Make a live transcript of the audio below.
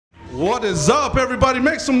What is up, everybody?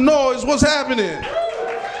 Make some noise. What's happening?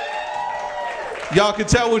 Y'all can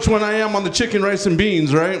tell which one I am on the chicken, rice, and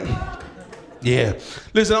beans, right? Yeah.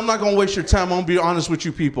 Listen, I'm not going to waste your time. I'm going to be honest with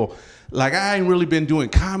you people. Like, I ain't really been doing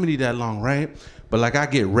comedy that long, right? But like, I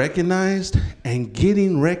get recognized, and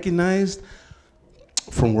getting recognized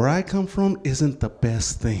from where I come from isn't the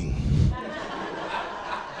best thing.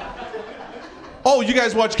 Oh, you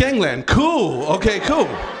guys watch Gangland? Cool. Okay, cool.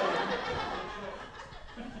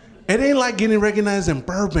 It ain't like getting recognized in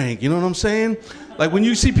Burbank, you know what I'm saying? Like when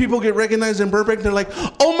you see people get recognized in Burbank, they're like,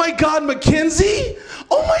 oh my God, Mackenzie?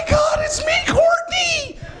 Oh my God, it's me,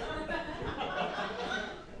 Courtney!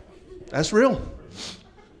 That's real.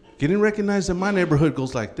 Getting recognized in my neighborhood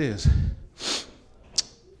goes like this.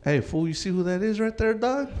 Hey, fool, you see who that is right there,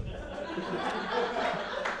 dog?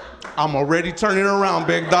 I'm already turning around,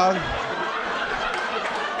 big dog.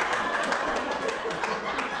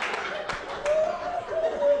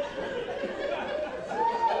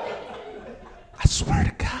 I swear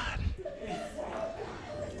to God.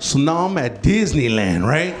 So now I'm at Disneyland,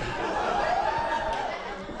 right?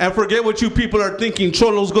 And forget what you people are thinking,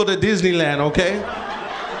 Cholos go to Disneyland, okay?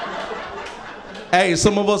 Hey,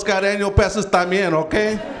 some of us got annual passes también,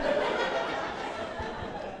 okay?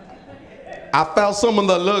 I felt some of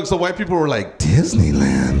the looks, the white people were like,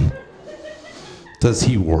 Disneyland? Does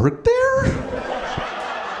he work there?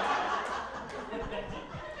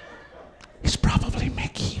 He's probably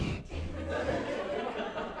Mickey.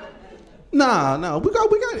 Nah, we got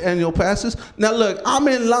annual passes. Now look, I'm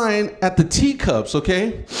in line at the teacups,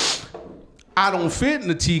 okay? I don't fit in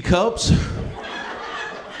the teacups.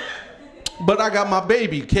 But I got my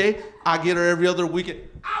baby, okay? I get her every other weekend.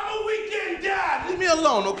 I'm a weekend dad, leave me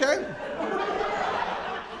alone, okay?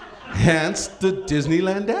 Hence the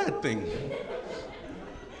Disneyland dad thing.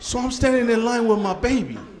 So I'm standing in line with my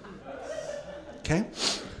baby, okay?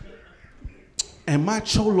 And my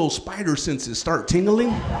cholo spider senses start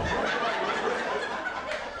tingling.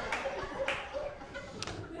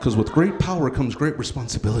 Because with great power comes great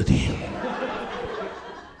responsibility.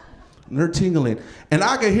 And they're tingling. And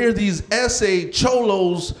I can hear these SA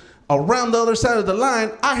cholos around the other side of the line.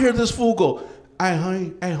 I hear this fool go, hey,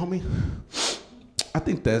 homie, I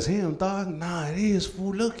think that's him, dog. Nah, it is,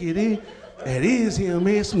 fool, look at it. That is him,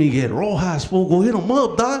 man. It's Miguel Rojas, fool. Go hit him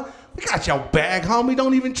up, dog. We got your bag, homie.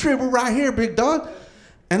 Don't even trip. We're right here, big dog.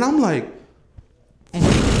 And I'm like,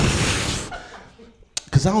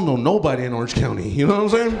 because I don't know nobody in Orange County. You know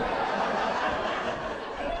what I'm saying?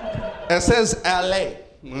 It says LA.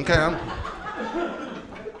 Okay.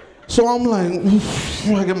 So I'm like,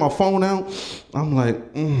 I get my phone out. I'm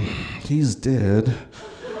like, he's dead.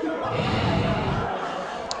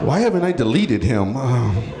 Why haven't I deleted him?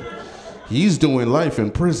 He's doing life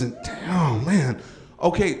in prison. Oh man.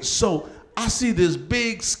 Okay, so I see this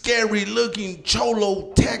big, scary looking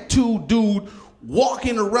cholo tattoo dude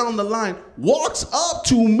walking around the line, walks up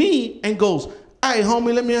to me and goes, hey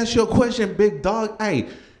homie, let me ask you a question, big dog. Hey,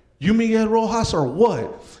 you Miguel Rojas or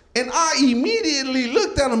what? And I immediately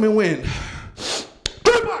looked at him and went,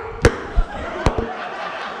 goodbye.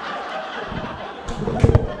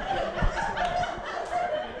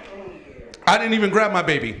 I didn't even grab my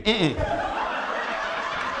baby.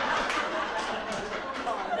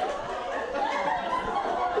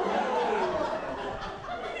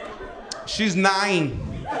 She's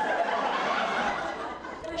 9.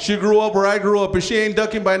 She grew up where I grew up. If she ain't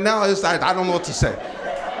ducking by now, I don't know what to say.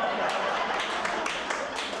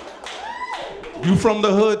 You from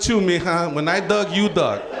the hood too, mija. When I dug, you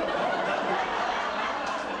dug.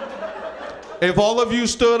 If all of you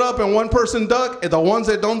stood up and one person dug, the ones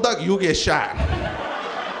that don't duck, you get shot.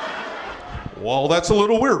 Well, that's a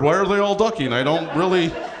little weird. Why are they all ducking? I don't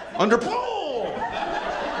really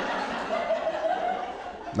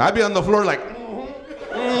I'd be on the floor like,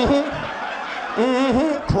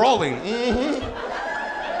 crawling,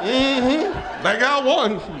 They got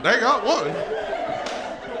one. They got one.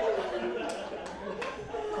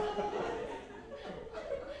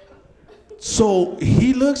 So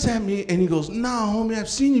he looks at me and he goes, nah, homie, I've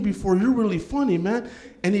seen you before. You're really funny, man.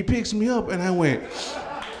 And he picks me up and I went,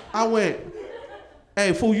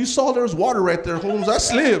 hey, fool, you saw there's water right there, Holmes. I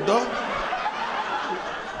slipped, dog.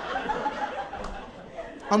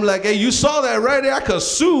 I'm like, hey, you saw that right there? I could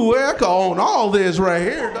sue. I could own all this right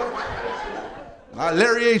here, dog.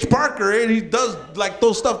 Larry H. Parker, he does like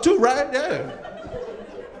those stuff too, right? Yeah.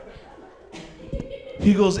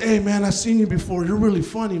 He goes, hey, man, I've seen you before. You're really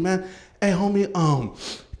funny, man. Hey, homie,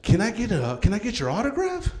 can I get your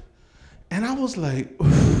autograph? And I was like,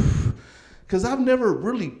 because I've never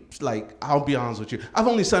really, like, I'll be honest with you, I've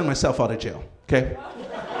only signed myself out of jail, okay?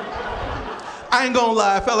 I ain't gonna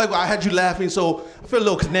lie, I felt like I had you laughing, so I feel a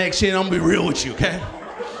little connection. I'm gonna be real with you, okay?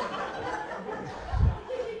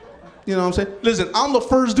 You know what I'm saying? Listen, I'm the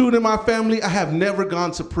first dude in my family. I have never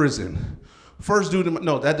gone to prison. First dude in my,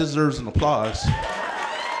 no, that deserves an applause.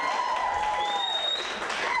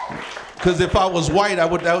 Because if I was white, that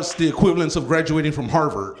was the equivalence of graduating from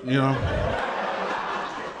Harvard, you know?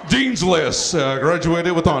 Dean's List,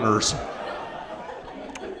 graduated with honors.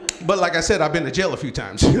 But like I said, I've been to jail a few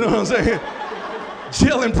times, you know what I'm saying?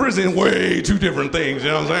 Jail and prison, way two different things, you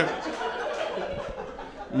know what I'm saying?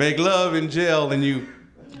 Make love in jail and you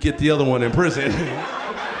get the other one in prison.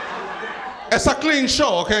 It's a clean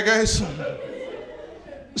show, okay, guys?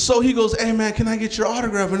 So he goes, hey man, can I get your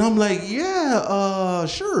autograph? And I'm like, yeah,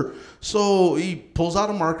 sure. So he pulls out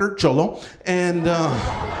a marker, Cholo, and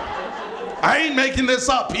I ain't making this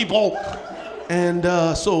up, people. And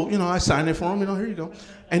so, you know, I signed it for him, you know, here you go.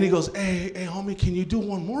 And he goes, hey, homie, can you do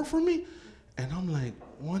one more for me? And I'm like,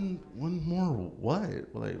 one more what?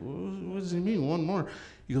 Like, what does he mean, one more?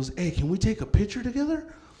 He goes, hey, can we take a picture together?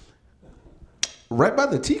 Right by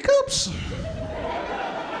the teacups?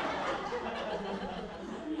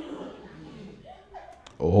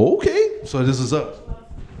 Okay, so this is up.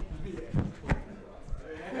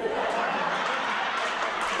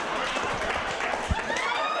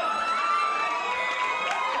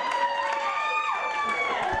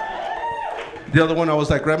 The other one, I was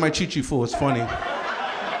like, grab my chichi, fool, it's funny.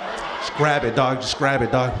 Just grab it, dog, just grab it,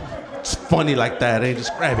 dog. It's funny like that, eh?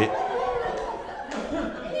 Just grab it.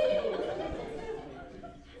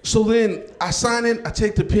 So then I sign it, I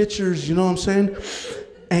take the pictures, you know what I'm saying?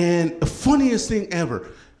 And the funniest thing ever,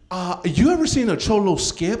 you ever seen a Cholo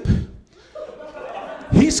skip?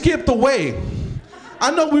 He skipped away.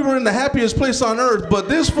 I know we were in the happiest place on earth, but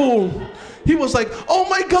this fool, he was like, oh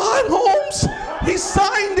my God, Holmes, he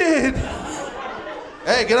signed it.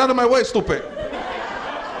 Hey, get out of my way, stupid.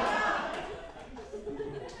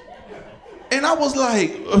 And I was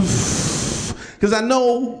like, because I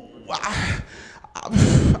know, I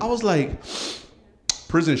was like,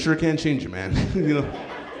 prison sure can change you, man. You know.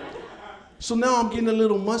 So now I'm getting a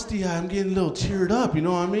little musty-eyed, I'm getting a little teared up, you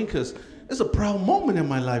know what I mean? Because it's a proud moment in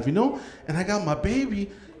my life, you know? And I got my baby,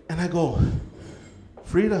 and I go,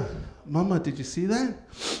 Frida, Mama, did you see that?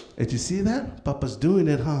 Did you see that? Papa's doing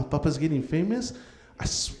it, huh? Papa's getting famous? I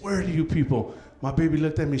swear to you people, my baby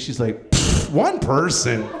looked at me, she's like, one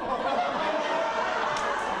person.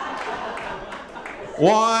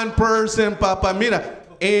 One person, Papa. Mira,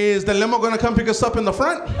 is the limo gonna come pick us up in the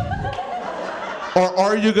front? Or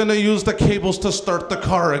are you gonna use the cables to start the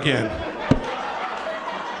car again?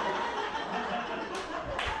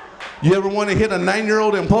 You ever wanna hit a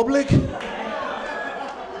 9-year-old in public? You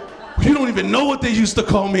don't even know what they used to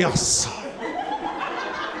call me.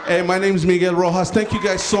 Hey, my name's Miguel Rojas. Thank you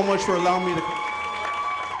guys so much for allowing me to